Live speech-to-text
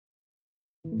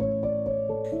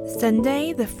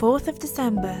Sunday, the 4th of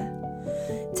December.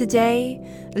 Today,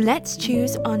 let's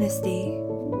choose honesty.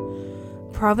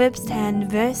 Proverbs 10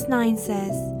 verse 9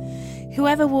 says,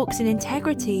 "Whoever walks in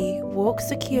integrity walks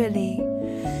securely,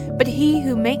 but he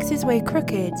who makes his way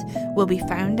crooked will be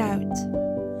found out."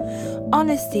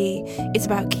 Honesty is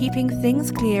about keeping things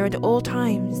clear at all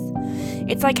times.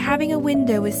 It's like having a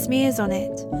window with smears on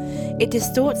it. It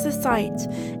distorts the sight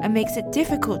and makes it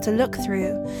difficult to look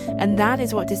through, and that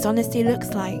is what dishonesty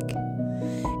looks like.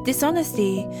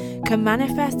 Dishonesty can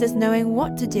manifest as knowing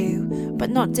what to do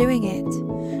but not doing it,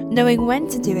 knowing when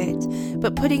to do it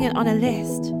but putting it on a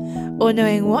list, or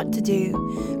knowing what to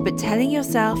do but telling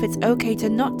yourself it's okay to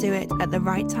not do it at the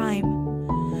right time.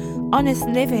 Honest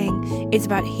living is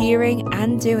about hearing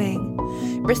and doing,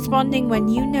 responding when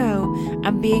you know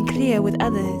and being clear with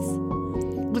others.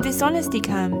 But dishonesty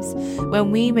comes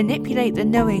when we manipulate the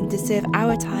knowing to serve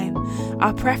our time,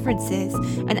 our preferences,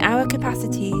 and our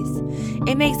capacities.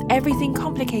 It makes everything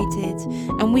complicated,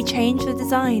 and we change the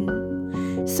design.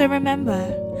 So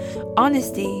remember,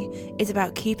 honesty is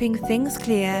about keeping things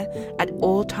clear at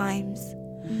all times.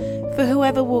 For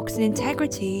whoever walks in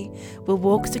integrity will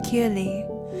walk securely,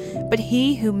 but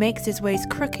he who makes his ways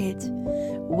crooked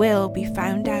will be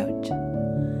found out.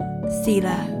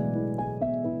 Selah.